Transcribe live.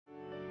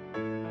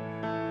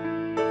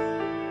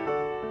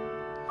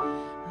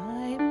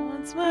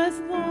Was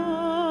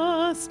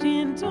lost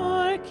in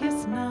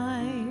darkest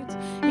night,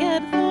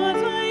 yet thought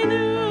I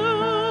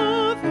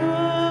knew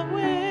the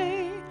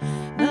way.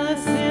 The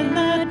sin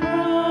that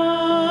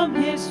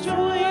promised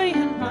joy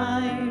and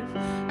life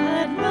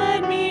had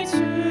led me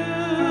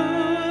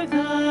to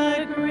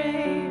the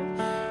grave.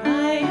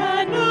 I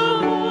had no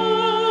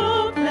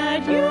hope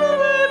that you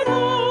would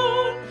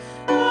hold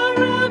a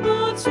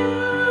rebel to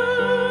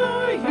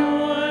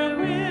your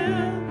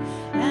will,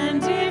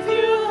 and if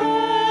you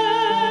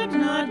had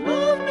not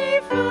loved me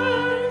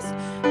first,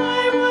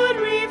 I would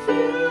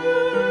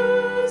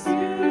refuse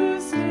you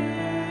still.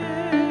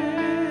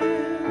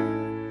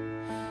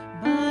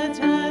 But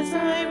as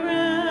I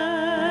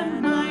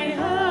ran my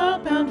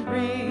hell-bound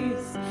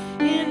race,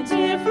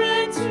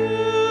 indifferent to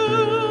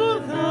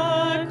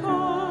the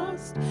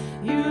cost,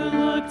 you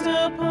looked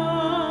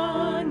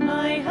upon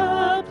my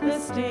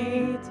helpless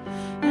state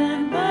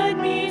and led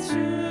me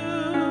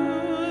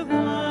to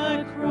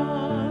the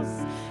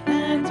cross,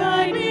 and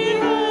I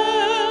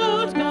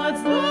beheld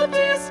God's love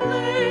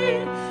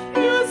displayed.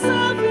 You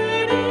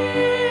suffered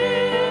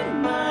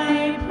in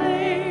my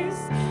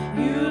place.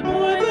 You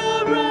bore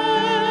the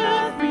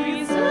wrath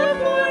reserved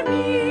for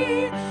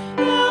me.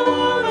 Now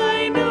all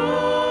I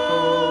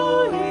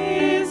know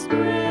is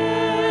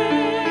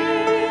grace.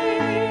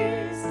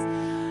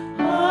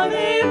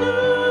 Hallelujah.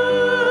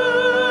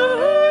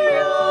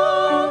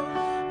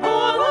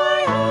 All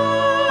I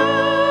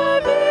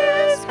have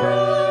is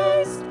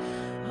Christ.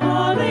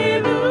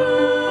 Hallelujah.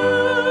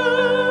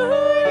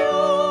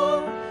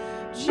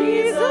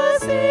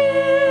 Jesus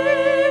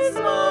is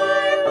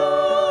my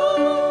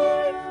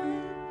Lord.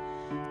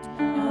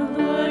 Oh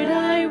Lord,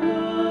 I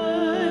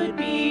would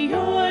be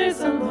yours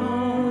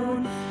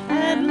alone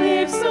and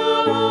live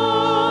so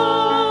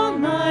all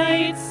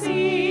might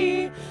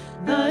see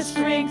the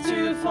strength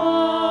to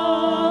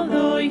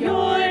follow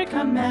your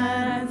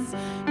commands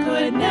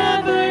could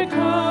never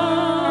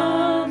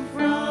come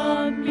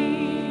from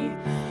me.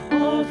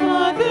 Oh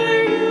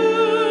Father,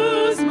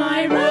 use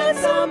my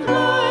ransomed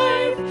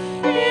life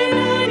in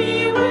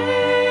any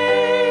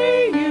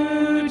way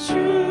you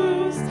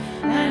choose,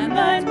 and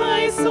let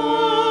my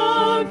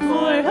song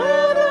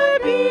forever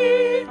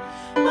be.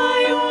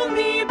 My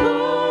only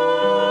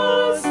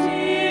boast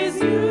is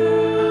you.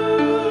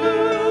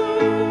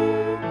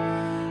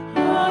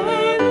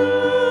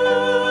 Hallelujah.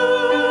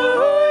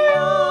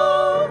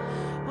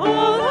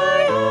 All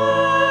I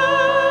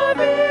have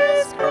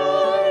is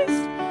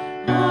Christ.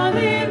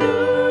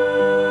 Hallelujah.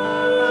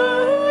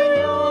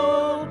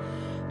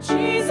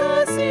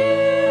 Jesus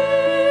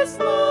is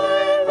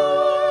my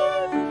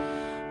Lord.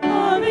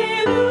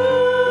 Hallelujah.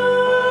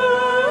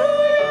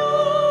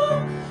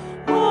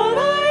 All I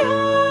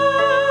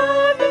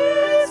have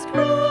is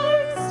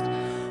Christ.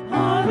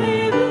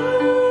 Hallelujah.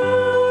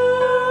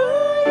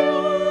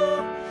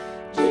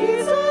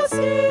 Jesus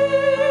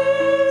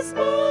is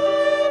my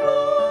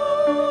Lord.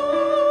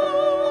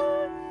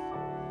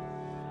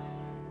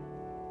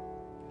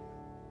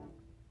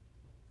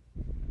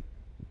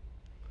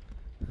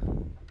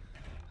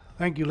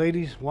 Thank you,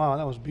 ladies. Wow,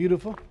 that was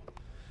beautiful.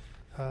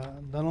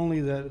 Not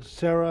only that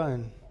Sarah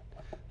and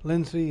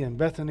Lindsay and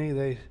Bethany,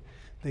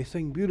 they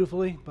sing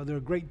beautifully, but they're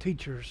great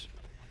teachers.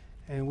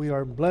 And we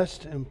are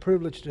blessed and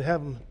privileged to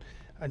have them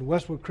at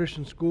Westwood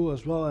Christian School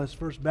as well as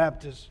First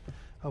Baptist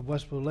of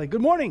Westwood Lake.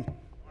 Good morning.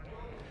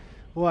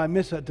 Boy, I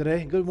missed that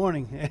today. Good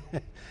morning.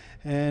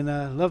 And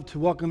I'd love to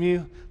welcome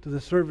you to the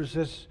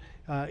services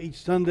each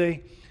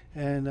Sunday.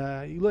 And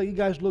you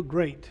guys look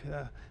great.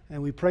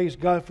 And we praise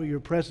God for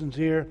your presence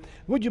here.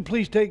 Would you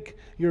please take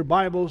your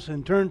Bibles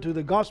and turn to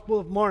the Gospel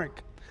of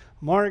Mark,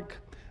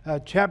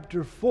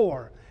 chapter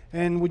 4.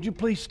 And would you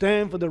please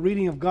stand for the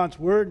reading of God's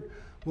Word?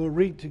 We'll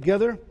read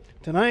together.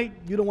 Tonight,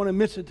 you don't want to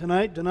miss it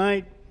tonight.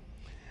 Tonight,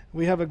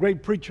 we have a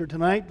great preacher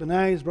tonight.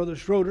 Tonight is Brother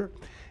Schroeder,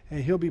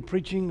 and he'll be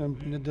preaching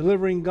and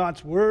delivering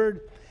God's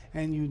Word.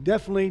 And you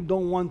definitely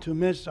don't want to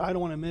miss, I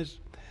don't want to miss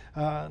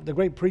the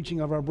great preaching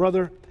of our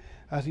brother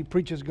as he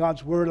preaches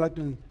God's Word. I'd like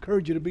to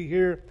encourage you to be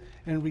here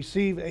and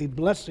receive a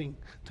blessing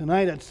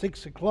tonight at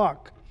 6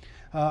 o'clock.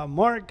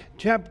 Mark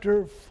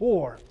chapter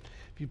 4.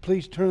 If you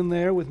please turn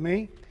there with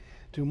me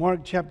to Mark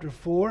chapter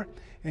 4.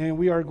 And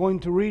we are going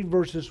to read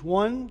verses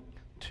 1,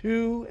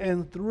 2,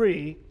 and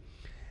 3.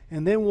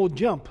 And then we'll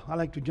jump. I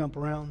like to jump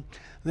around.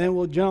 Then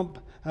we'll jump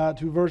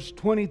to verse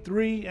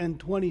 23 and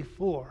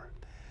 24.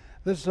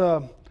 Let's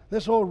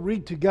all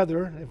read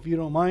together, if you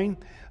don't mind,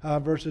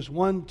 verses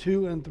 1,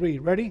 2, and 3.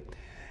 Ready?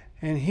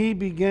 And he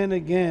began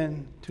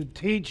again to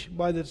teach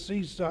by the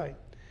seaside,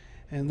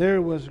 and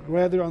there was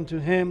gathered unto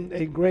him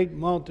a great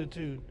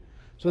multitude,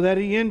 so that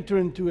he entered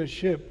into a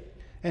ship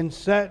and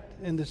sat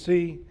in the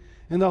sea,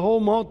 and the whole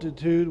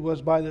multitude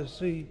was by the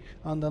sea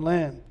on the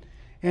land.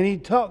 And he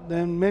taught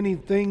them many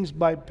things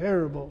by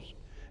parables,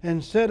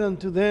 and said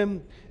unto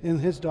them in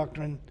his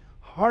doctrine,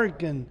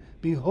 Hearken,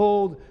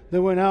 behold,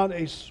 there went out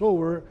a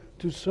sower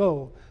to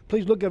sow.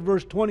 Please look at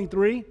verse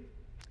 23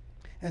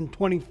 and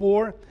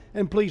 24,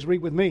 and please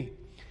read with me.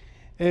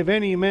 If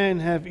any man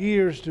have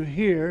ears to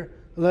hear,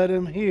 let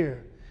him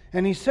hear.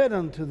 And he said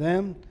unto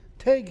them,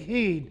 Take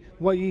heed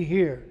what ye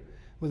hear.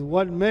 With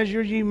what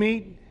measure ye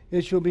meet,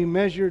 it shall be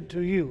measured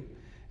to you.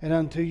 And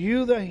unto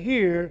you that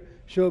hear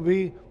shall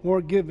be more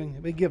given.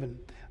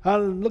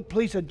 Look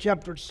please at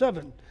chapter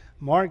 7.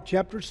 Mark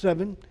chapter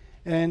 7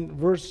 and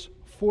verse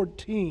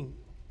 14.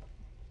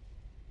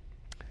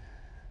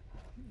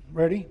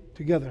 Ready?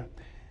 Together.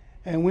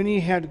 And when he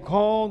had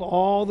called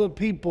all the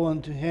people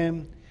unto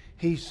him,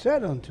 he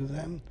said unto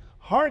them,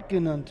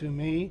 Hearken unto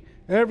me,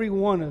 every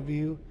one of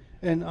you,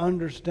 and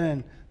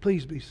understand.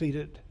 Please be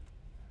seated.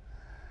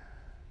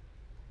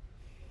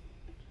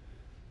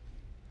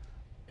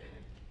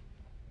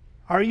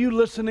 Are you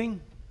listening?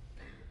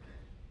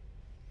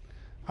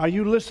 Are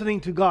you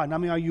listening to God? I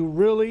mean, are you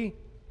really,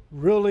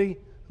 really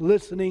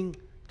listening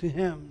to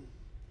Him?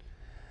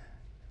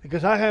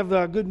 Because I have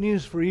good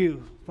news for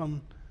you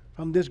from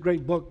this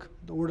great book,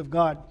 the Word of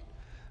God.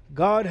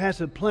 God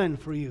has a plan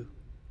for you.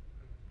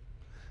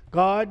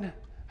 God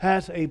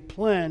has a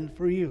plan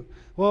for you.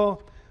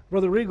 Well,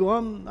 Brother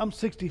Rigo, I'm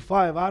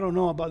 65. I don't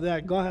know about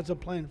that. God has a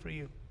plan for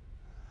you.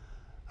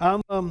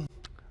 I'm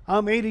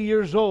 80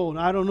 years old.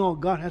 I don't know.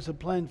 God has a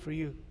plan for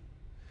you.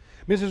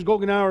 Mrs.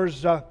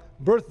 Gogenauer's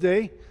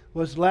birthday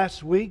was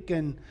last week,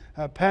 and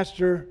our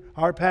pastor,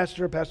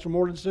 Pastor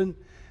Mortensen,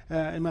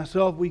 and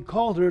myself, we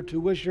called her to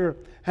wish her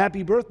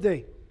happy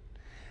birthday.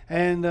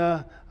 And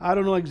I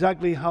don't know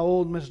exactly how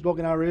old Mrs.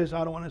 Gogenauer is.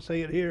 I don't want to say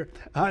it here.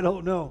 I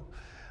don't know.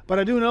 But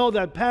I do know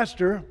that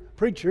Pastor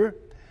Gogenauer,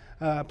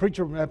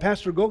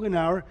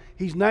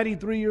 he's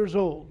 93 years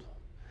old.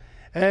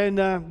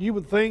 And you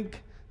would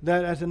think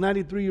that as a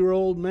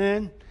 93-year-old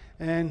man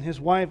and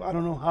his wife, I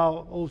don't know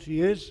how old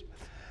she is,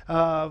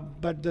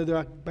 but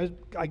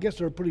I guess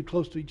they're pretty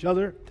close to each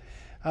other.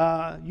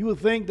 You would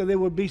think that they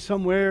would be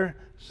somewhere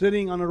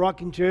sitting on a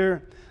rocking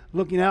chair,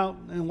 looking out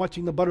and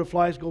watching the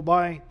butterflies go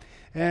by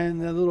and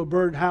the little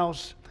bird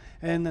house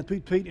and the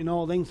tweet and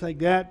all things like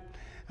that.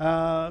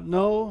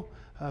 No,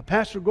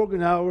 Pastor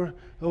Gogenauer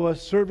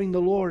was serving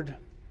the Lord.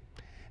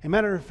 As a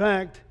matter of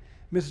fact,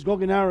 Mrs.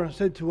 Gogenauer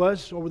said to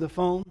us over the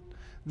phone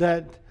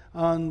that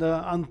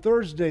on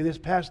Thursday, this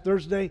past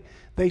Thursday,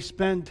 they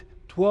spent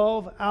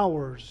 12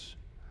 hours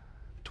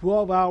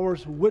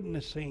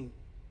witnessing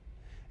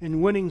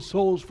and winning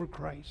souls for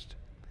Christ.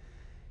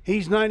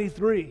 He's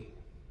 93,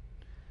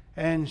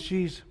 and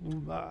she's,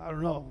 I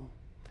don't know,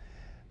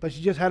 but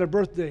she just had a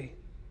birthday.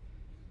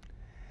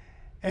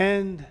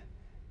 And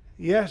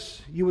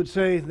yes, you would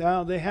say,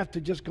 now they have to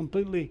just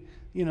completely,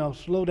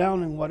 slow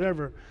down and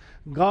whatever.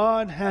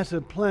 God has a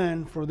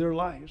plan for their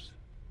lives.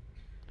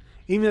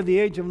 Even at the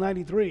age of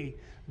 93,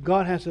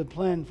 God has a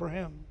plan for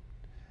him.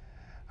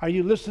 Are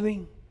you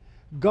listening?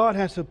 God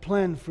has a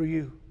plan for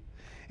you.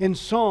 In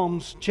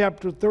Psalms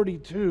chapter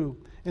 32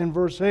 and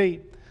verse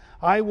 8,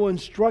 I will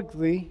instruct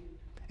thee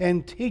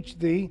and teach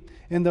thee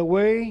in the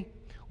way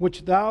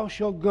which thou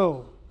shalt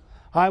go.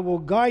 I will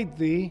guide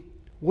thee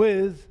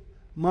with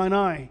mine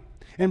eye.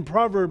 In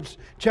Proverbs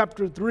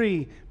chapter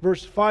 3,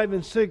 verse 5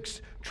 and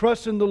 6,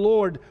 trust in the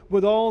Lord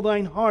with all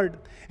thine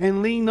heart,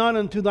 and lean not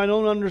unto thine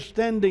own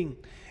understanding.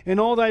 In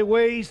all thy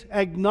ways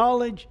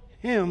acknowledge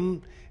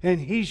him,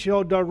 and he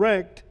shall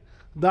direct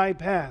thy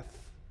path.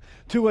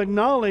 To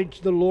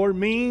acknowledge the Lord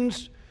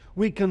means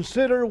we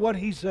consider what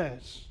he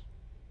says.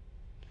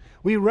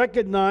 We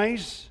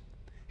recognize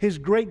his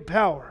great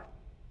power.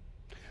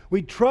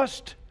 We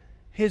trust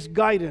his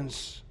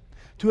guidance.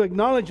 To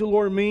acknowledge the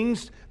Lord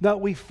means that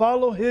we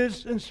follow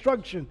his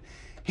instruction.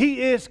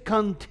 He is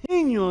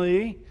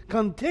continually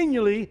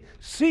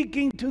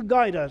seeking to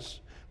guide us,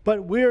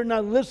 but we're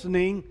not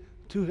listening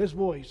to his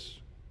voice.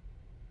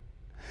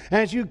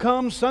 As you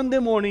come Sunday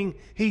morning,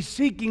 he's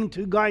seeking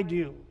to guide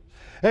you.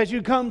 As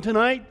you come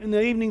tonight in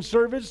the evening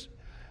service,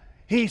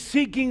 he's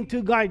seeking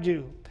to guide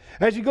you.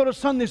 As you go to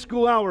Sunday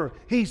school hour,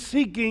 he's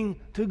seeking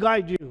to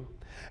guide you.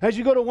 As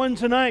you go to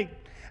Wednesday night,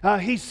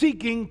 he's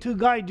seeking to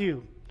guide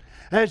you.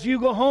 As you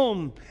go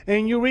home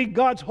and you read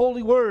God's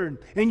holy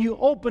word and you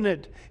open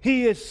it,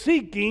 he is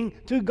seeking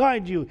to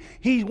guide you.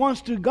 He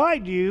wants to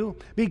guide you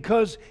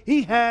because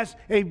he has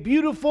a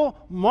beautiful,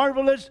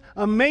 marvelous,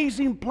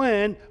 amazing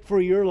plan for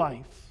your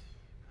life.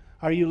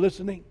 Are you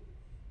listening?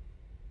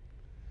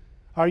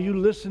 Are you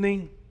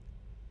listening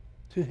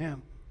to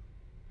him?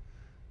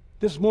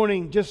 This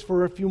morning, just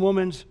for a few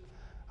moments,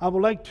 I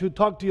would like to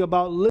talk to you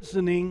about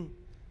listening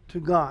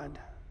to God.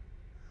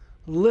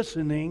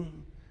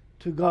 Listening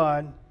to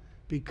God,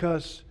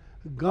 because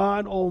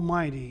God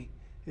Almighty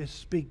is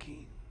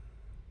speaking.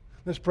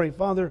 Let's pray.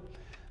 Father,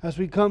 as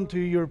we come to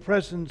your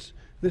presence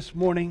this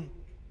morning,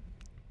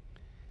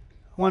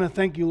 I want to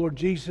thank you, Lord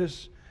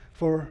Jesus,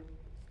 for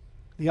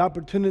the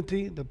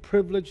opportunity, the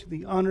privilege,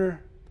 the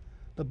honor,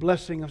 the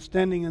blessing of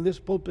standing in this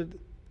pulpit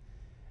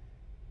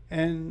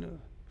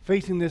and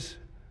facing this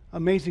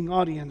amazing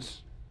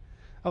audience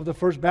of the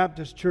First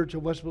Baptist Church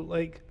of Westwood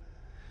Lake.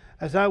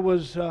 As I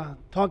was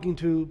talking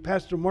to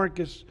Pastor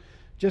Marcus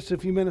just a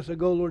few minutes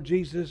ago, Lord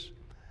Jesus,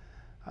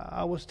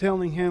 I was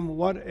telling him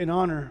what an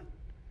honor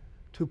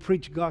to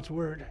preach God's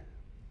Word.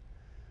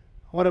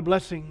 What a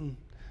blessing.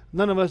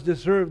 None of us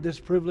deserve this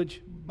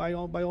privilege by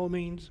all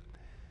means.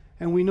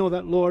 And we know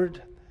that,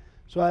 Lord.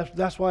 So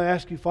that's why I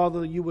ask you, Father,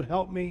 that you would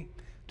help me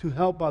to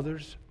help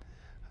others.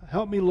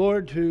 Help me,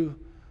 Lord, to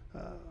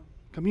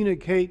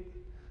communicate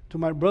to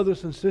my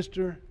brothers and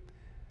sisters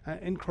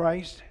in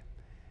Christ,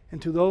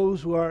 and to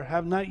those who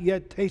have not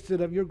yet tasted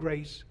of your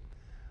grace,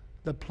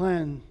 the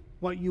plan,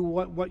 what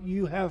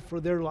you have for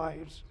their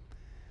lives.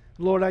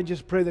 Lord, I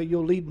just pray that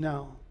you'll lead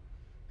now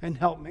and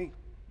help me.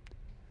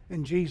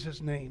 In Jesus'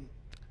 name,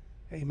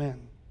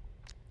 amen.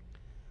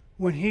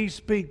 When He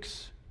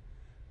speaks,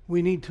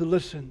 we need to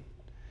listen.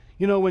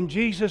 You know, when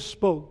Jesus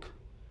spoke,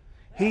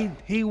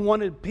 He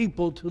wanted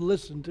people to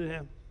listen to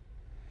Him.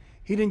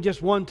 He didn't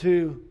just want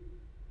to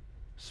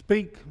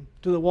speak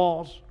to the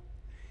walls.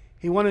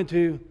 He wanted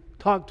to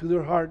talk to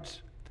their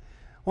hearts.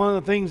 One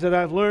of the things that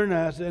I've learned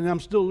and I'm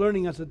still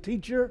learning as a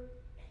teacher,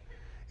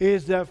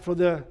 is that for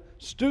the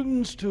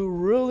students to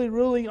really,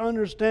 really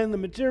understand the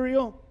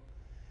material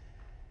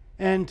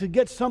and to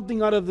get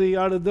something out of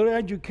their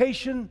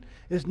education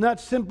is not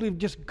simply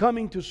just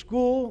coming to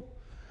school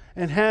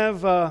and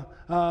have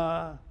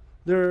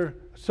their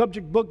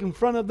subject book in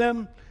front of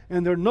them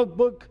and their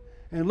notebook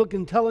and look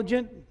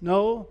intelligent.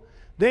 No,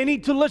 they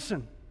need to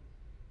listen.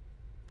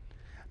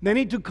 They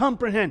need to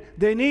comprehend.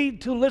 They need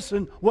to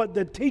listen what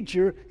the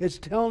teacher is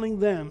telling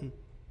them.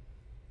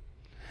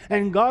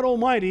 And God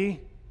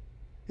Almighty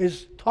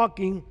is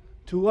talking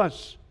to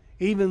us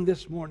even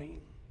this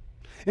morning.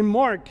 In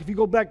Mark, if you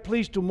go back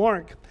please to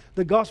Mark,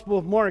 the Gospel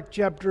of Mark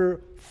chapter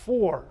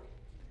 4.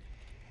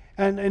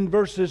 And in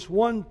verses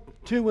 1,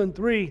 2, and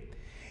 3,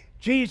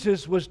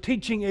 Jesus was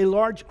teaching a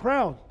large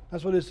crowd.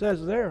 That's what it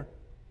says there.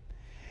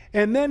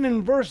 And then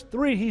in verse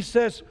 3 he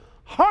says,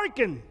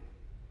 hearken.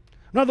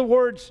 In other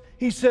words,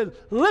 he said,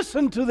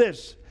 listen to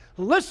this.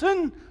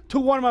 Listen to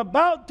what I'm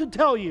about to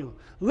tell you.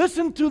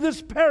 Listen to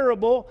this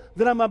parable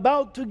that I'm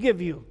about to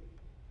give you.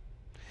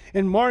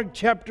 In Mark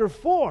chapter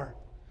 4,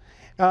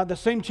 the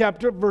same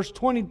chapter, verse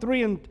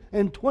 23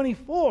 and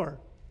 24,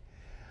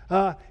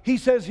 he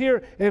says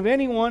here, if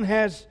anyone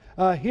has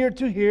ear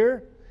to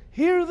hear,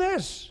 hear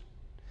this.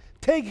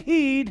 Take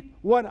heed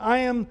what I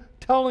am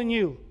telling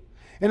you.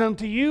 And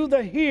unto you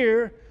that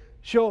hear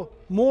shall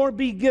more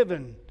be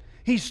given.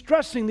 He's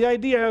stressing the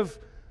idea of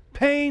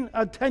paying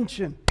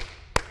attention.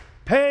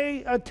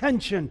 Pay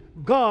attention.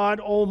 God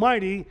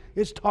Almighty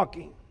is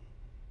talking.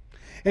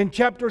 In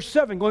chapter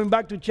 7, going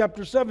back to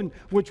chapter 7,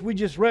 which we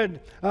just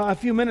read a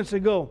few minutes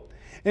ago,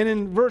 and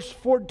in verse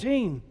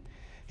 14,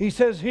 he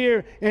says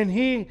here, and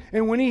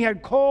when he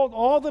had called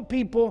all the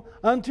people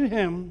unto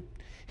him,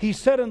 he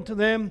said unto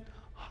them,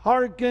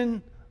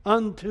 hearken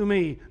unto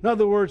me. In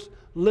other words,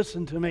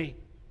 listen to me.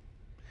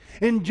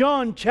 In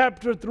John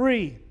chapter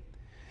 3,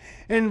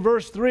 in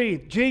verse 3,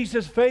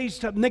 Jesus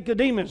faced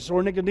Nicodemus,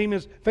 or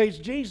Nicodemus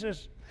faced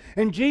Jesus.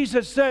 And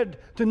Jesus said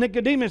to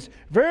Nicodemus,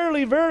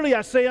 verily, verily,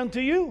 I say unto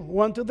you,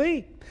 or unto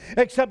thee,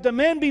 except a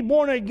man be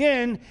born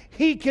again,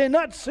 he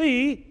cannot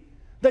see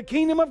the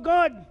kingdom of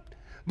God.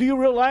 Do you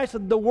realize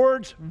that the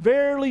words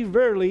verily,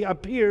 verily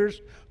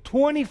appears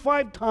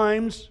 25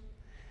 times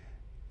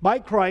by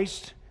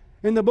Christ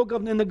in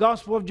the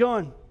Gospel of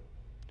John?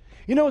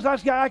 You know what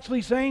he's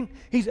actually saying?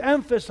 He's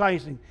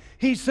emphasizing.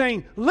 He's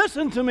saying,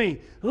 listen to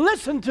me,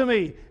 listen to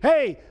me.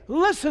 Hey,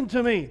 listen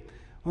to me.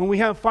 When we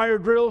have fire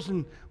drills,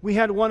 and we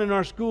had one in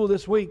our school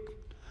this week.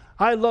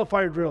 I love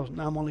fire drills.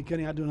 No, I'm only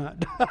kidding, I do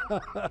not.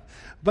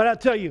 But I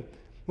tell you,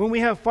 when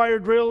we have fire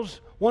drills,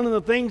 one of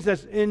the things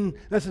that's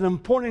an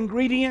important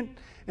ingredient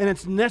and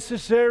it's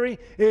necessary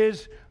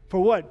is for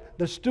what?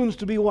 The students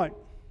to be what?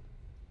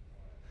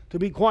 To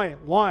be quiet.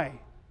 Why?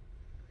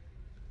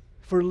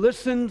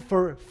 Listen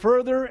for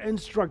further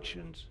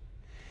instructions.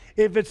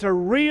 If it's a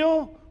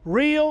real,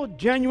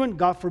 genuine,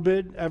 God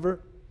forbid, ever,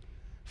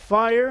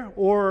 fire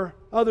or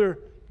other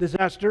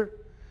disaster,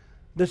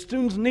 the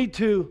students need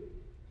to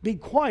be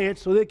quiet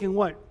so they can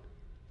what?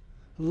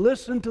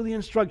 Listen to the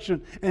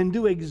instruction and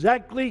do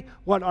exactly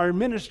what our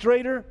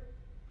administrator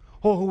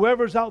or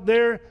whoever's out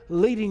there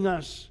leading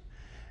us.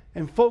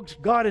 And folks,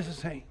 God is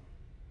saying,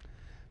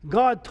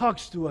 God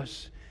talks to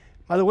us.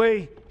 By the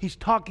way, He's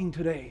talking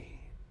today.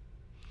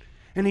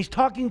 And He's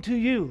talking to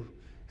you,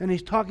 and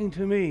He's talking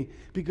to me,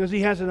 because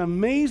He has an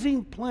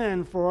amazing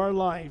plan for our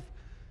life.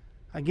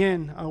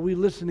 Again, are we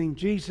listening?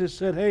 Jesus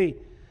said, hey,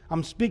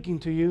 I'm speaking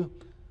to you.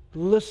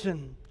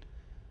 Listen.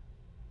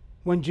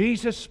 When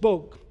Jesus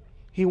spoke,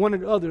 He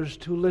wanted others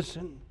to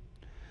listen.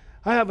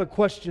 I have a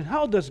question.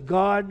 How does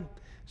God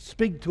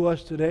speak to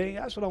us today?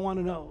 That's what I want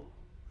to know.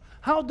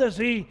 How does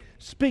He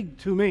speak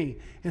to me?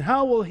 And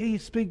how will He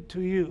speak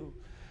to you?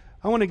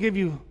 I want to give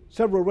you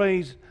several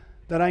ways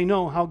that I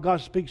know how God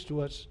speaks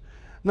to us.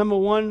 Number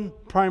one,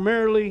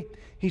 primarily,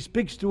 He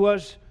speaks to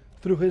us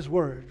through His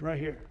Word, right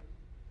here.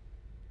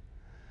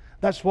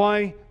 That's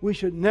why we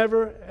should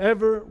never,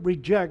 ever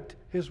reject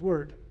His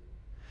Word.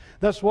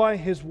 That's why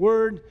His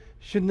Word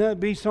should not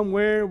be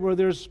somewhere where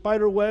there's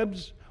spider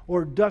webs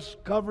or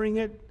dust covering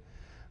it.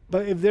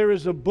 But if there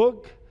is a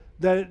book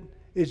that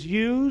is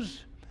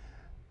used,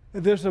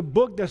 if there's a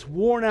book that's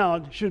worn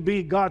out, it should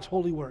be God's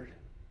holy Word.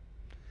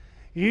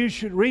 You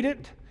should read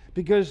it,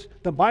 because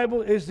the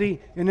Bible is the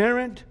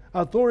inerrant,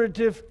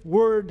 authoritative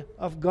Word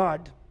of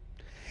God.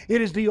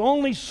 It is the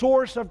only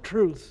source of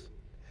truth.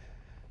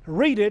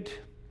 Read it,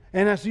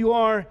 and as you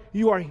are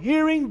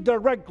hearing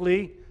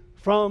directly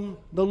from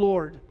the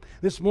Lord.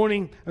 This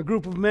morning, a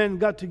group of men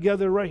got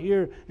together right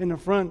here in the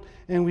front,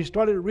 and we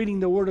started reading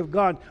the Word of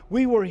God.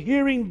 We were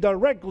hearing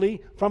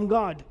directly from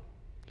God.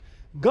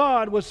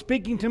 God was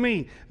speaking to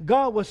me.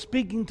 God was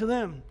speaking to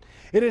them.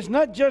 It is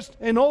not just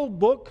an old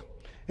book.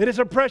 It is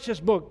a precious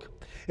book.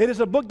 It is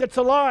a book that's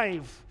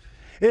alive.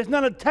 It's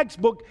not a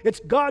textbook. It's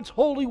God's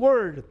holy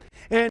Word.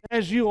 And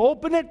as you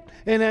open it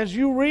and as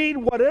you read,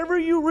 whatever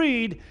you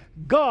read,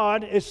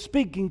 God is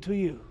speaking to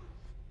you.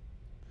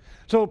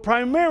 So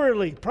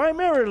primarily,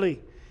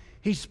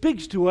 He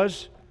speaks to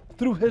us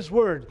through His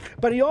Word.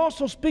 But He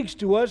also speaks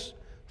to us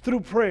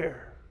through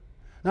prayer.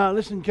 Now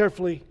listen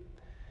carefully.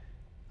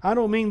 I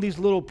don't mean these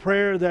little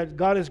prayer that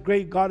God is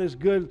great, God is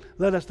good,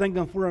 let us thank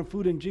Him for our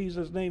food in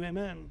Jesus' name,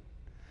 amen.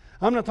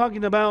 I'm not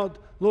talking about,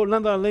 Lord,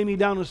 let that lay me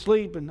down to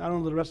sleep, and I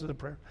don't know the rest of the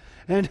prayer.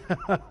 And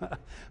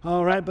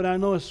all right, but I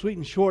know it's sweet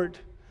and short.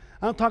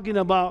 I'm talking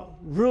about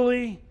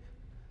really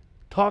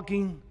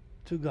talking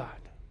to God.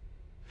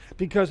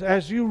 Because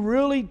as you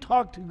really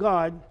talk to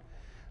God,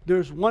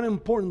 there's one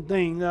important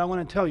thing that I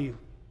want to tell you.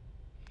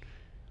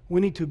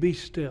 We need to be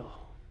still.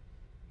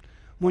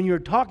 When you're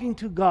talking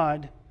to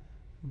God,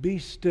 be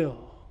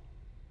still.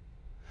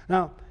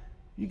 Now,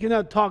 you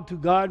cannot talk to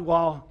God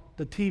while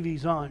the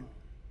TV's on.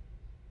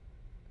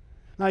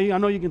 Now, I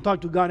know you can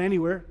talk to God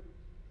anywhere.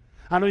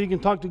 I know you can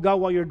talk to God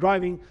while you're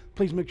driving.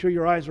 Please make sure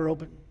your eyes are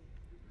open.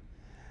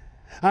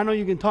 I know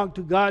you can talk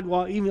to God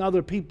while even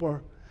other people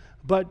are.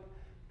 But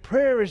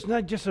prayer is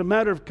not just a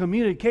matter of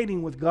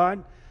communicating with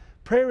God.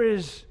 Prayer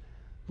is,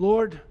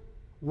 Lord,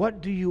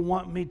 what do you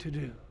want me to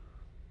do?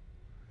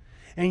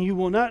 And you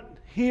will not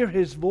hear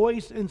His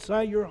voice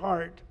inside your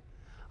heart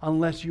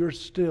unless you're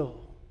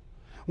still.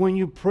 When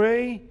you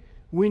pray,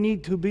 we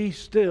need to be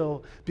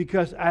still,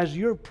 because as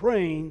you're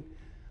praying,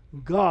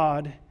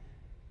 God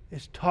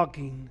is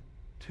talking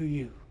to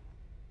you.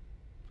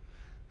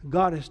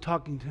 God is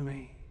talking to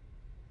me.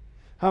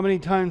 How many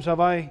times have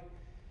I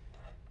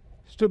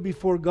stood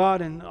before God,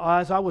 and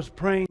as I was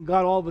praying,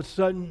 God all of a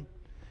sudden,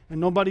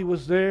 and nobody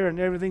was there, and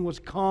everything was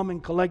calm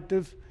and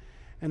collective,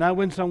 and I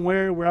went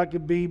somewhere where I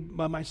could be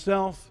by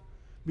myself,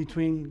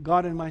 between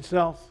God and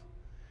myself.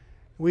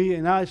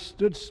 And I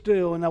stood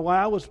still, and while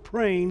I was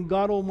praying,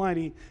 God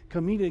Almighty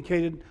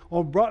communicated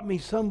or brought me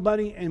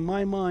somebody in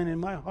my mind, in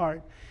my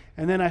heart,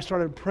 and then I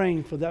started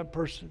praying for that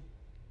person.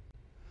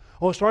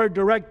 Or started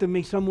directing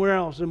me somewhere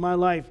else in my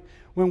life.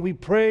 When we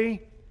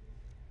pray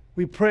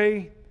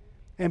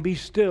and be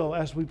still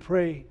as we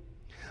pray.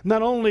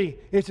 Not only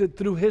is it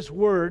through His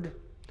Word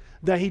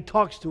that He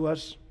talks to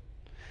us,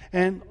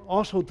 and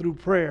also through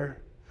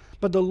prayer,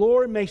 but the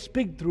Lord may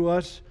speak through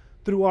us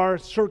through our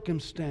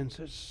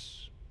circumstances.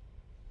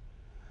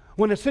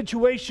 When a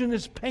situation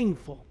is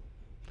painful,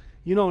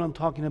 you know what I'm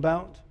talking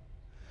about.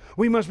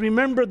 We must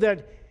remember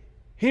that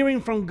hearing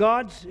from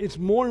God is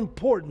more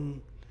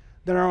important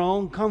than our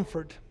own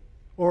comfort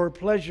or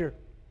pleasure.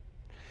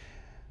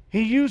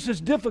 He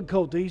uses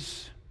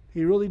difficulties,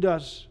 He really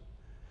does,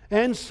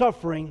 and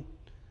suffering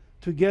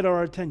to get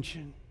our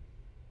attention.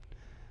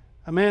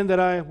 A man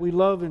that we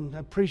love and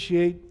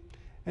appreciate,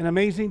 an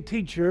amazing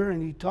teacher,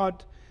 and he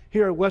taught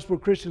here at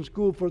Westbrook Christian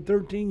School for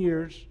 13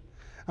 years.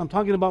 I'm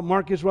talking about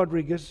Marcus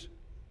Rodriguez.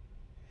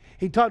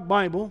 He taught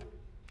Bible,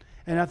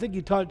 and I think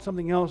he taught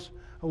something else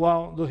a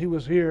while, though he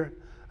was here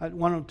at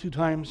 1 or 2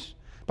 times,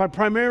 but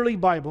primarily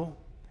Bible.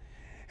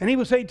 And he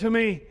would say to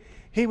me,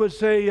 he would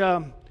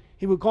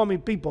call me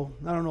people.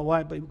 I don't know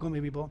why, but he would call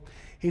me people.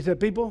 He said,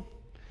 people,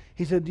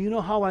 he said, do you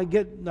know how I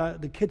get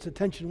the kids'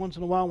 attention once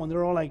in a while when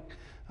they're all like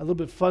a little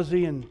bit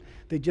fuzzy and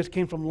they just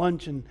came from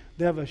lunch and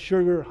they have a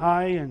sugar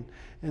high and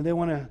they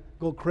want to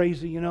go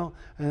crazy, you know,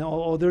 and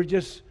or they're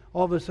just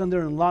all of a sudden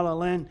they're in la la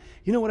land.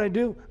 You know what I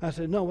do? I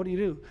said, no, what do you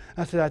do?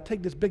 I said, I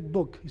take this big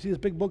book. You see this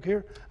big book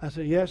here? I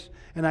said, yes.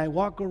 And I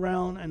walk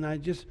around and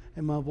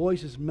and my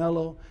voice is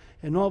mellow,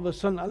 and all of a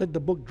sudden I let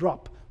the book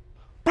drop.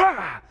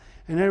 Bah!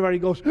 And everybody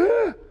goes,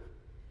 ah!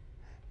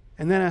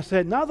 And then I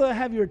said, now that I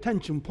have your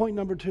attention, point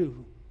number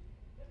 2.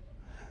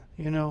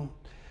 You know,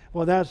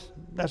 well,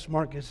 that's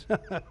Marcus.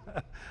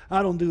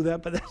 I don't do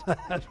that, but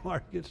that's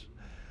Marcus.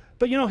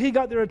 But you know, he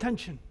got their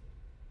attention.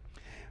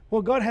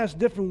 Well, God has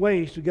different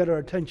ways to get our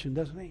attention,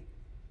 doesn't He?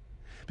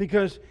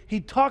 Because He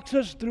talks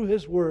us through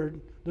His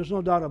Word. There's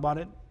no doubt about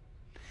it.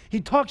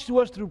 He talks to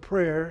us through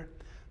prayer,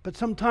 but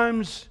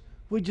sometimes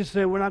we just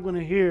say we're not going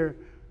to hear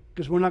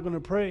because we're not going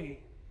to pray.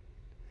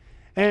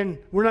 And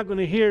we're not going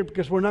to hear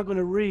because we're not going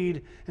to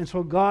read. And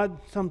so God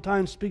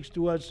sometimes speaks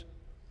to us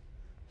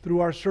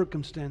through our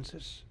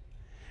circumstances.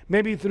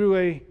 Maybe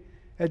through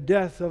a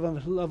death of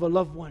a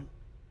loved one.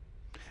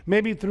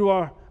 Maybe through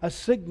a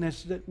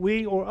sickness that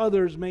we or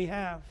others may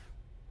have.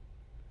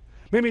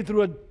 Maybe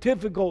through a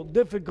difficult,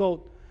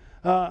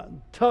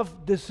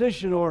 tough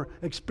decision or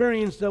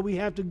experience that we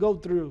have to go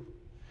through.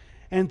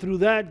 And through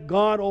that,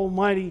 God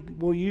Almighty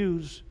will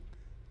use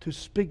to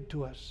speak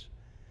to us.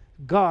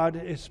 God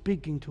is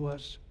speaking to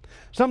us.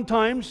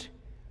 Sometimes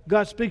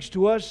God speaks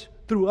to us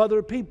through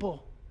other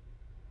people.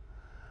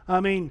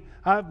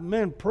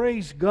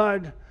 Praise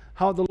God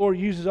how the Lord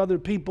uses other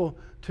people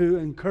to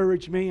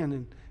encourage me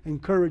and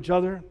encourage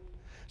others.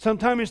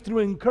 Sometimes it's through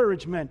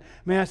encouragement.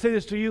 May I say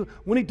this to you?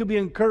 We need to be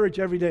encouraged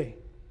every day.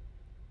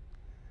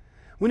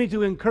 We need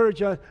to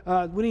encourage.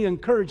 We need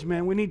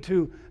encouragement. We need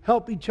to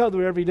help each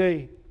other every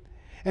day.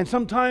 And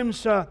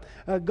sometimes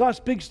God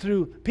speaks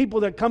through people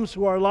that comes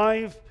to our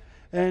life,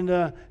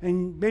 and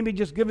maybe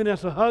just giving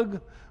us a hug,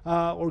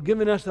 or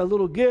giving us a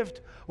little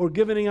gift, or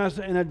giving us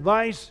an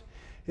advice.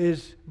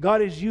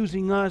 God is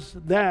using us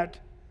that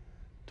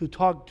to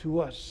talk to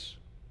us.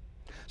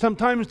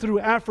 Sometimes through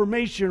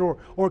affirmation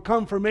or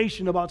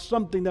confirmation about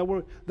something that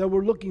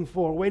we're looking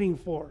for, waiting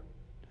for.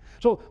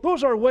 So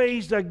those are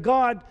ways that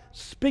God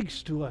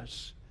speaks to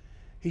us.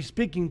 He's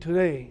speaking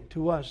today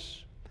to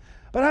us.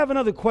 But I have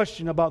another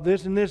question about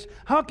this, and this: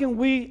 how can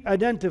we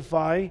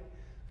identify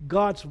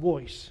God's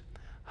voice?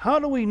 How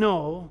do we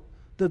know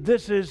that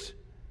this is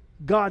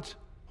God's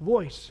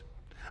voice?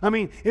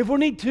 If we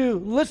need to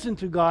listen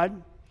to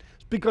God,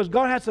 it's because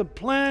God has a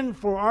plan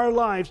for our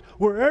lives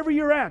wherever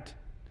you're at.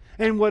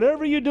 And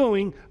whatever you're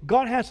doing,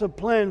 God has a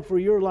plan for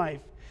your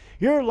life.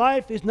 Your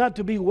life is not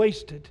to be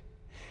wasted.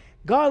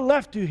 God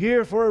left you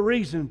here for a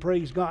reason,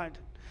 praise God.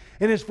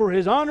 And it's for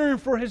His honor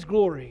and for His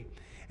glory.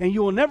 And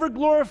you will never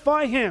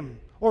glorify Him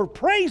or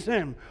praise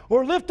Him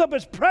or lift up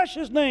His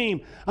precious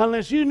name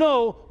unless you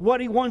know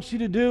what He wants you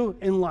to do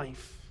in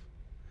life.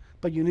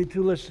 But you need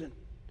to listen.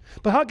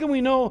 But how can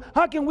we know,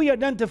 how can we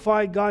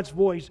identify God's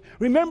voice?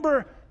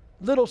 Remember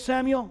little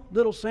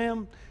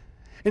Sam?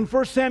 In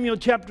 1 Samuel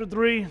chapter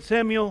 3,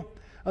 Samuel,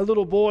 a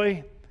little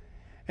boy,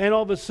 and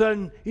all of a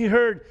sudden he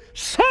heard,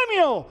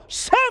 "Samuel,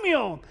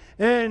 Samuel!"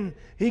 And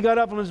he got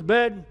up on his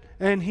bed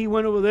and he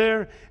went over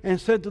there and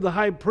said to the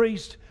high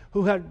priest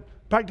who had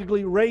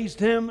practically raised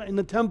him in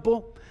the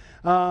temple,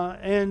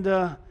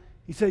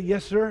 he said,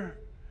 "Yes, sir,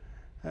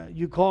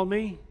 you called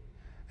me."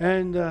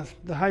 And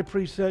the high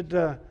priest said,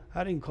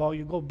 "I didn't call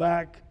you. Go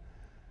back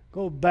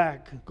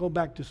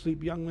to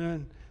sleep, young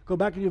man. Go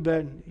back in your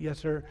bed." "Yes,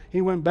 sir."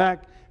 He went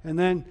back, and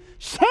then,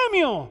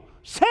 "Samuel,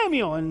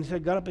 Samuel!" And he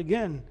said, got up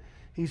again.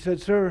 He said,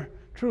 "Sir,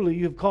 truly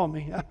you have called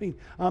me.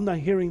 I'm not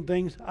hearing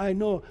things. I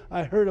know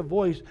I heard a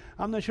voice.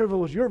 I'm not sure if it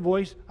was your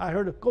voice. I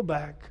heard it. Go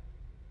back."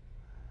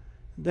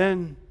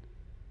 Then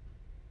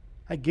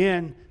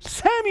again,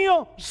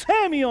 "Samuel,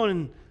 Samuel!"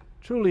 And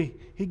truly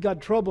he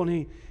got trouble,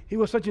 and he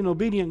was such an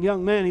obedient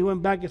young man. He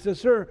went back and said,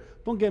 "Sir,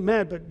 don't get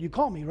mad, but you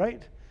call me,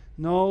 right?"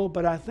 "No,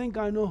 but I think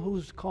I know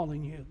who's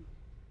calling you.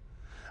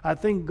 I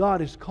think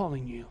God is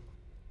calling you."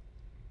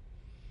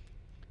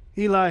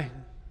 Eli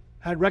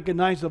had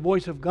recognized the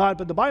voice of God,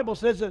 but the Bible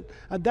says that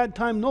at that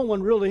time no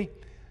one really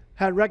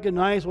had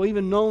recognized or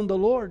even known the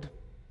Lord.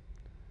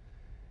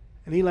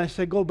 And Eli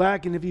said, "Go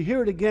back, and if you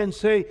hear it again,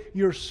 say,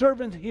 'Your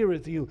servant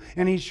heareth you.'"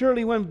 And he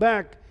surely went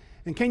back.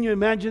 And can you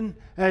imagine,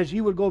 as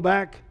you would go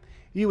back,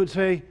 you would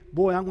say,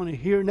 "Boy, I'm going to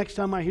hear, next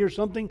time I hear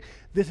something,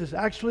 this is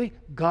actually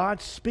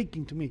God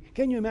speaking to me."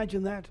 Can you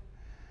imagine that?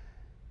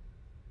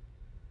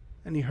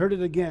 And he heard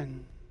it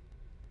again.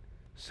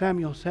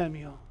 "Samuel,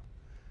 Samuel."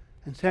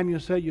 And Samuel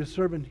said, "Your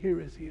servant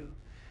heareth you."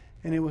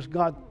 And it was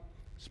God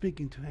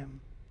speaking to him.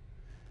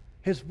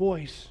 His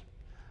voice.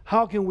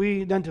 How can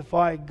we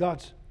identify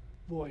God's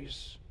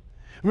voice?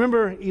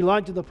 Remember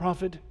Elijah the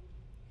prophet?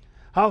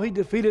 How he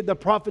defeated the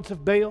prophets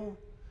of Baal?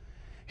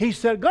 He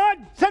said, "God,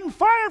 send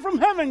fire from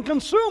heaven,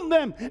 consume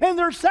them and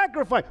their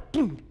sacrifice."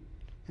 Boom.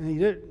 And he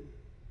did.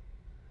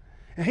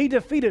 And he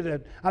defeated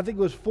it. I think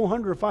it was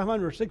 400 or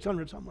 500 or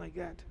 600, something like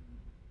that.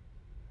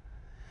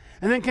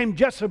 And then came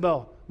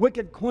Jezebel,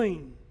 wicked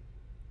queen,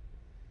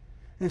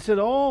 and said,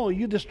 "Oh,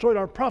 you destroyed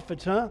our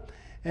prophets, huh?"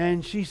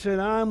 And she said,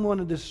 "I'm going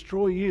to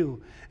destroy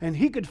you." And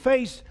he could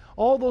face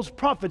all those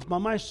prophets. By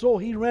my soul,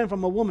 he ran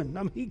from a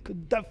woman. He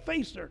could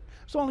face her.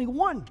 It's only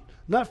one,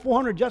 not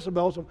 400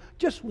 Jezebels,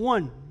 just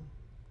one.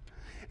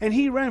 And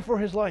he ran for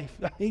his life.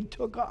 He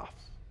took off.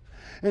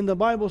 And the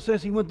Bible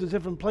says he went to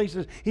different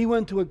places. He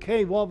went to a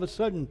cave all of a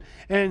sudden,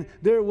 and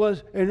there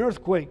was an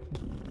earthquake.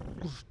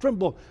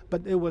 Tremble,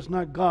 but it was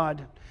not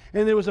God.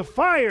 And there was a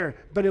fire,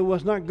 but it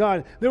was not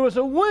God. There was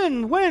a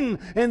wind,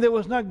 and there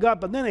was not God.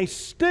 But then a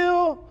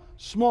still,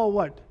 small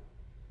what?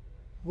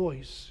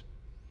 Voice.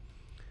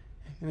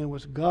 And it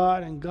was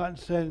God, and God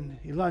said,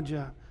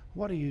 "Elijah,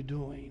 what are you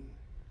doing?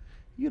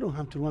 You don't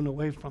have to run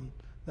away from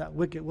that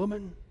wicked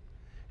woman.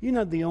 You're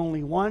not the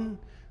only one.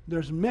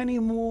 There's many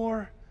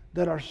more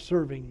that are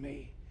serving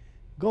me.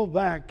 Go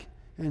back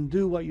and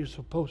do what you're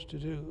supposed to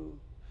do."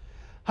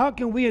 How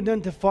can we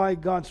identify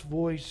God's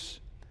voice?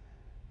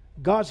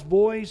 God's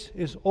voice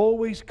is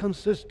always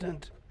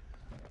consistent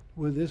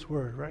with this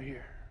word right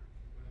here.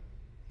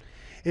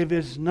 If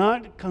it's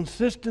not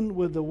consistent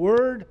with the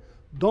word,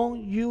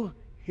 don't you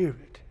hear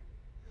it.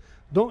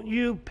 Don't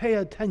you pay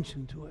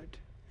attention to it.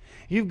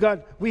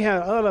 We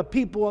have a lot of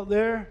people out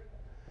there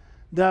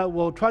that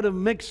will try to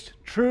mix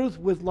truth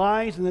with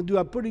lies, and they do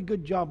a pretty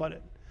good job at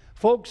it.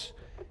 Folks,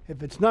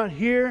 if it's not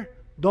here,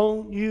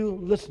 Don't you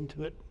listen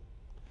to it.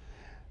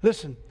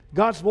 Listen,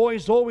 God's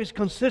voice is always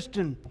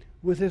consistent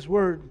with His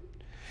Word.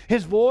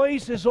 His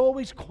voice is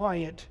always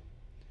quiet.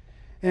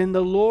 And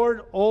the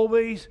Lord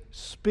always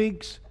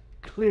speaks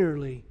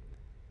clearly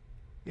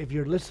if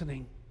you're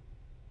listening.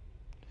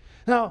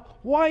 Now,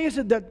 why is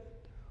it that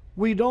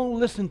we don't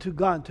listen to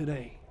God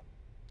today?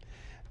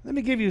 Let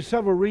me give you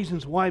several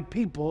reasons why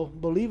people,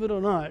 believe it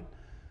or not,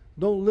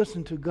 don't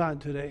listen to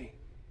God today.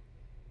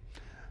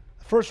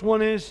 The first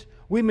one is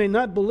we may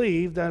not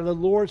believe that the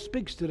Lord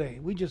speaks today.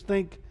 We just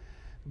think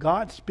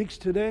God speaks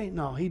today.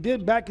 No, He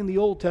did back in the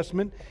Old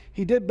Testament.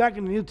 He did back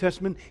in the New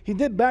Testament. He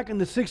did back in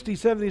the 60s,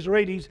 70s, or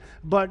 80s,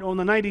 but on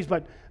the 90s.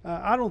 But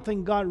I don't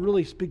think God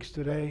really speaks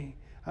today.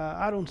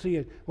 I don't see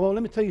it. Well,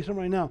 let me tell you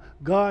something right now.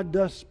 God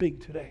does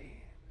speak today.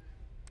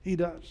 He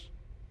does.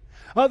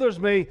 Others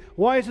may.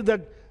 Why is it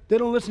that they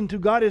don't listen to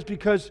God? Is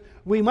because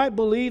we might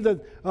believe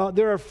that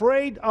they're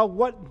afraid of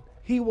what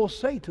He will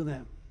say to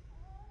them.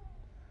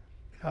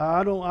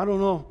 I don't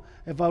know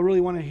if I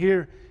really want to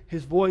hear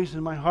His voice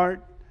in my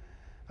heart.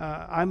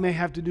 I may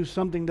have to do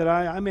something that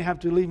I may have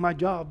to leave my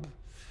job.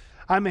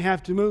 I may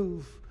have to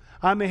move.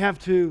 I may have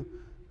to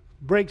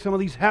break some of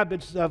these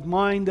habits of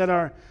mine that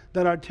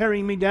are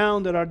tearing me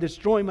down, that are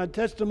destroying my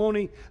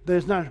testimony, that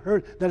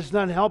is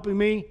not helping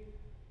me.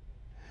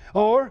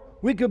 Or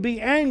we could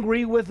be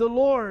angry with the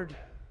Lord.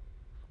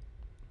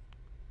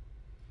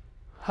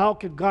 How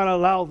could God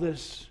allow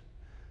this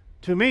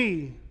to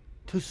me,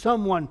 to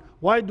someone?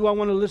 Why do I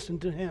want to listen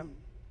to Him?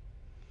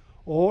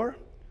 Or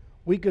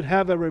we could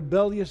have a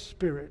rebellious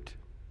spirit.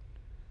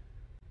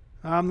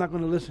 I'm not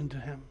going to listen to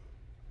Him.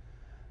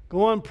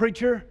 Go on,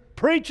 preacher.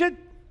 Preach it.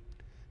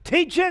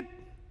 Teach it.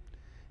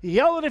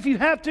 Yell it if you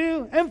have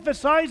to.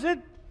 Emphasize it.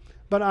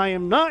 But I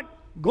am not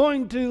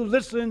going to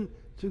listen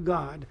to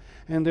God.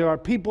 And there are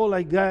people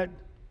like that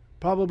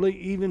probably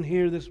even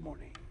here this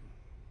morning.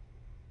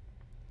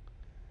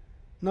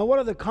 Now, what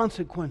are the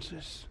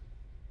consequences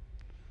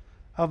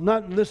of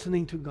not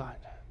listening to God?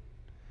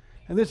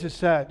 And this is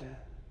sad,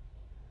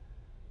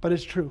 but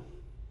it's true.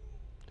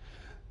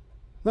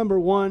 Number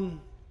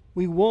one,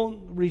 we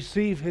won't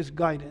receive His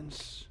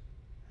guidance.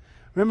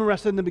 Remember I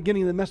said in the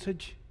beginning of the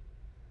message,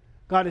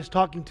 God is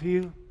talking to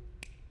you.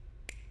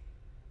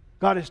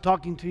 God is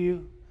talking to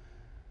you.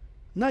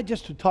 Not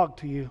just to talk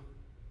to you.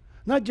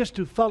 Not just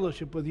to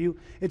fellowship with you.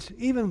 It's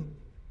even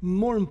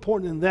more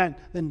important than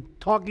that, than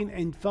talking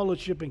and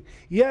fellowshipping.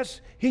 Yes,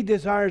 He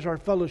desires our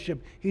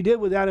fellowship. He did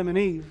with Adam and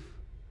Eve.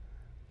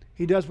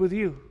 He does with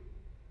you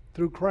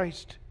through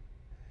Christ.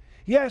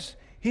 Yes,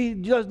 He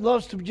just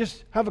loves to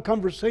just have a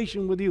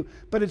conversation with you.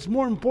 But it's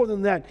more important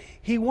than that.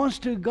 He wants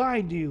to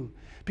guide you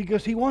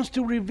because He wants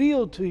to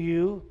reveal to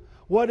you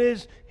what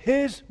is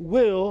His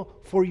will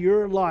for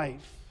your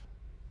life.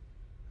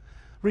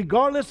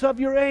 Regardless of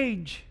your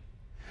age,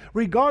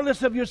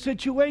 regardless of your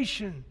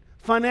situation,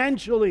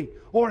 financially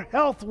or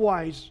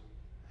health-wise.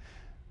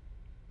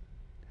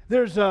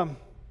 There's a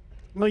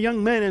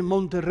young man in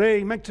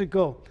Monterrey,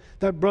 Mexico,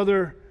 that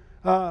brother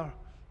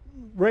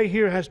Ray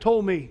here has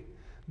told me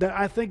that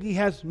I think he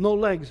has no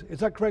legs. Is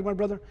that correct, my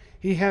brother?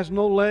 He has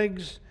no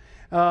legs,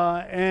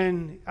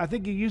 and I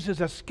think he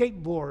uses a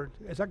skateboard.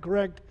 Is that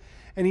correct?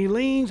 And he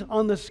leans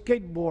on the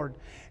skateboard,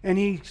 and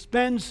he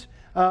spends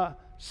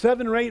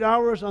 7 or 8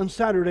 hours on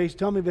Saturdays.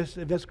 Tell me if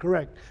that's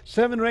correct.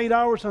 7 or 8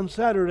 hours on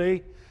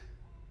Saturday,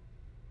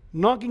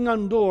 knocking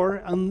on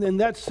door in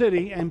that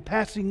city and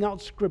passing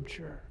out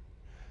Scripture.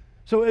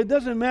 So it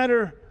doesn't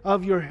matter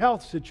of your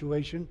health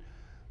situation.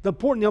 The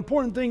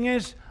important thing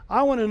is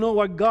I want to know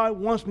what God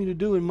wants me to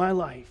do in my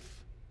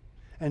life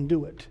and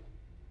do it.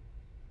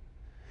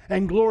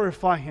 And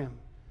glorify Him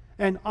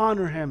and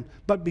honor Him.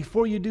 But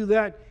before you do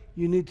that,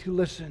 you need to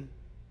listen.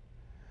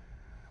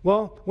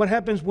 Well, what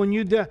happens when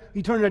you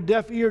turn a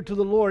deaf ear to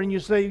the Lord and you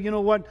say, you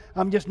know what,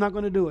 I'm just not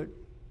going to do it.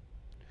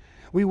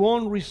 We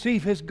won't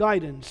receive His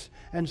guidance.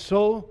 And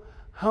so,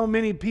 how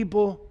many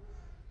people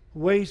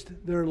waste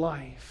their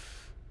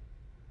life?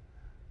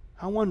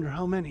 I wonder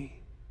how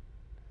many.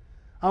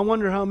 I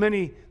wonder how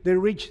many they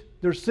reach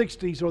their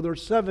 60s or their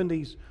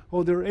 70s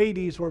or their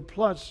 80s or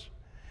plus.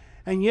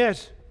 And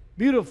yes,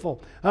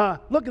 beautiful.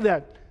 Look at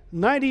that.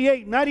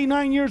 98,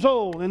 99 years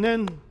old, and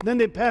then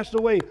they passed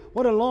away.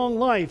 What a long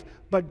life.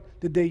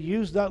 But did they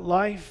use that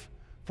life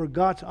for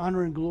God's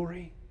honor and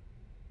glory?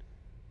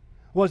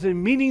 Was it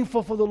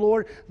meaningful for the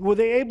Lord? Were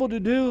they able to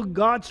do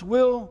God's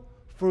will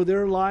for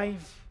their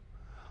life?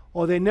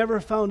 Or they never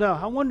found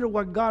out? I wonder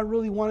what God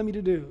really wanted me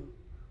to do.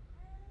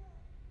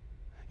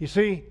 You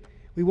see,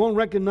 we won't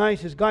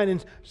recognize His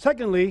guidance.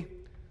 Secondly,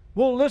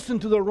 we'll listen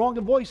to the wrong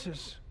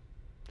voices.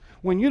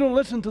 When you don't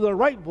listen to the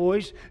right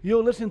voice,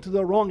 you'll listen to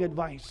the wrong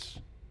advice.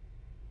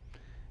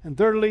 And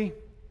thirdly,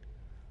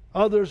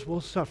 others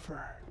will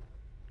suffer.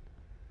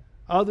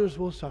 Others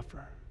will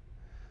suffer.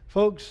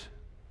 Folks,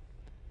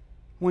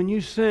 when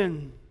you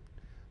sin,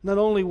 not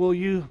only will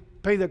you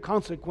pay the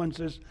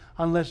consequences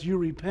unless you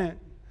repent,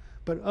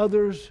 but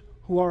others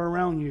who are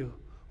around you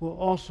will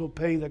also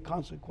pay the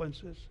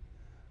consequences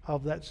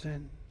of that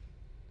sin.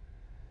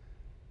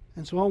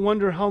 And so I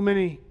wonder how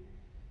many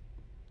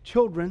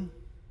children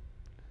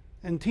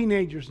and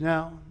teenagers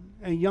now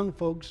and young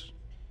folks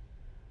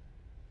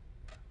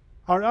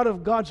are out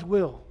of God's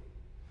will.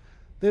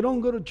 They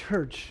don't go to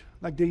church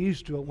like they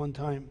used to at one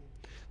time.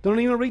 They don't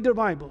even read their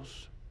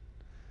Bibles.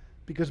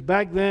 Because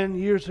back then,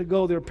 years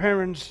ago, their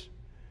parents,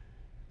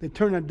 they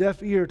turned a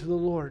deaf ear to the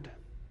Lord.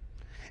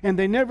 And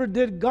they never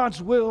did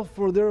God's will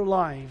for their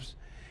lives.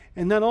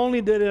 And not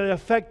only did it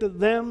affect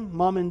them,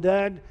 mom and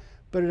dad,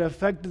 but it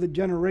affected the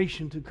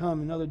generation to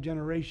come, another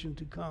generation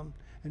to come,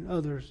 and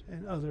others,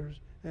 and others,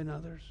 and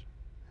others.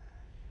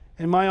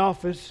 In my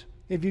office,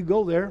 if you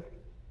go there,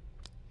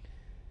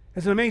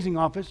 it's an amazing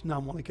office. No,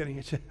 I'm only kidding.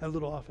 It's a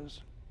little office.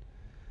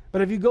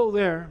 But if you go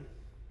there,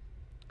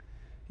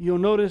 you'll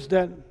notice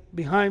that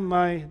behind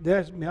my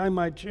desk, behind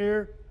my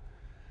chair,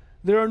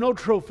 there are no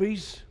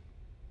trophies.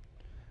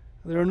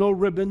 There are no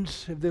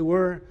ribbons. If they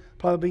were,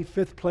 probably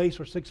 5th place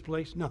or 6th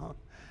place. No,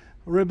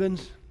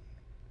 ribbons.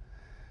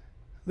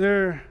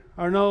 There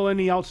are no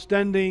any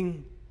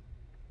outstanding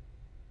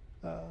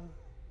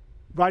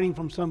writing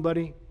from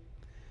somebody.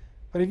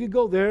 But if you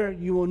go there,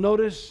 you will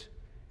notice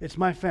it's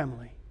my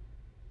family.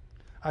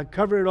 I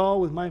cover it all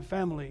with my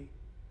family.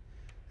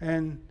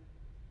 And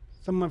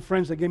some of my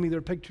friends, they gave me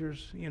their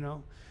pictures,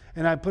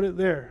 and I put it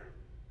there.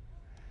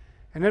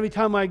 And every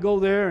time I go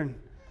there and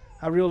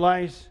I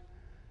realize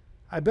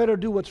I better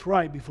do what's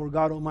right before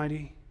God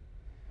Almighty,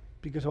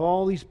 because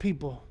all these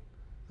people,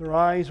 their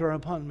eyes are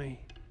upon me.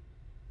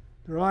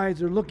 Their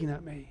eyes are looking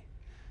at me.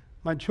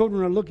 My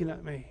children are looking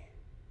at me.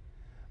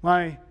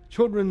 My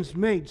children's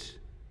mates,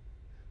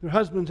 their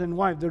husbands and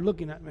wives, they're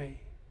looking at me.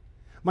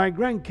 My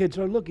grandkids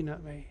are looking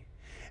at me.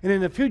 And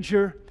in the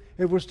future,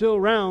 if we're still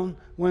around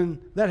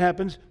when that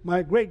happens,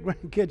 my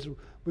great-grandkids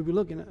will be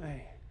looking at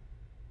me.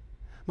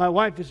 My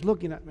wife is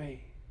looking at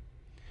me.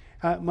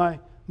 My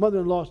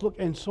mother-in-law is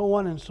looking, and so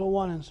on, and so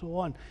on, and so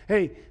on.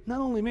 Hey, not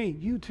only me,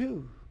 you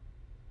too.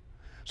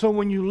 So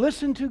when you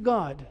listen to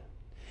God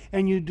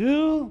and you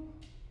do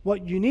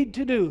what you need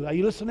to do, are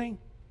you listening?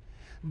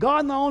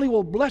 God not only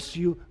will bless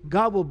you,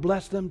 God will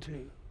bless them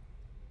too.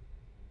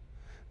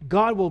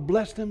 God will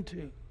bless them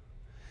too.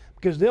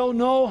 Because they'll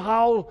know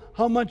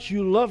how much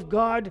you love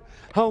God,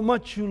 how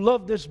much you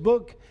love this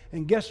book.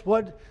 And guess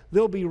what?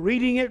 They'll be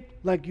reading it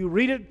like you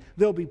read it.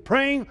 They'll be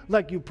praying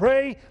like you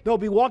pray. They'll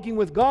be walking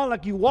with God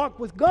like you walk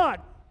with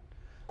God.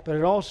 But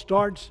it all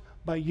starts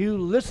by you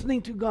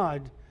listening to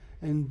God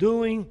and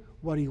doing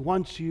what He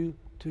wants you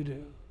to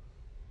do.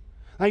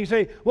 Now you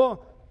say,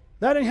 well,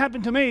 that didn't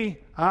happen to me.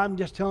 I'm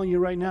just telling you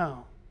right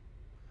now.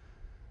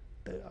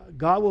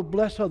 God will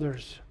bless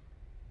others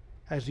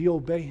as you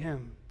obey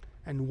Him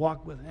and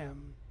walk with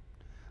Him.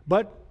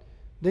 But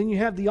then you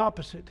have the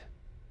opposite.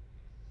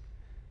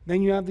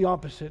 Then you have the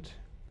opposite.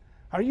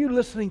 Are you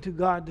listening to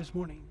God this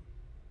morning?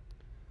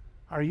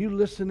 Are you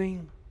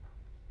listening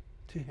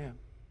to Him?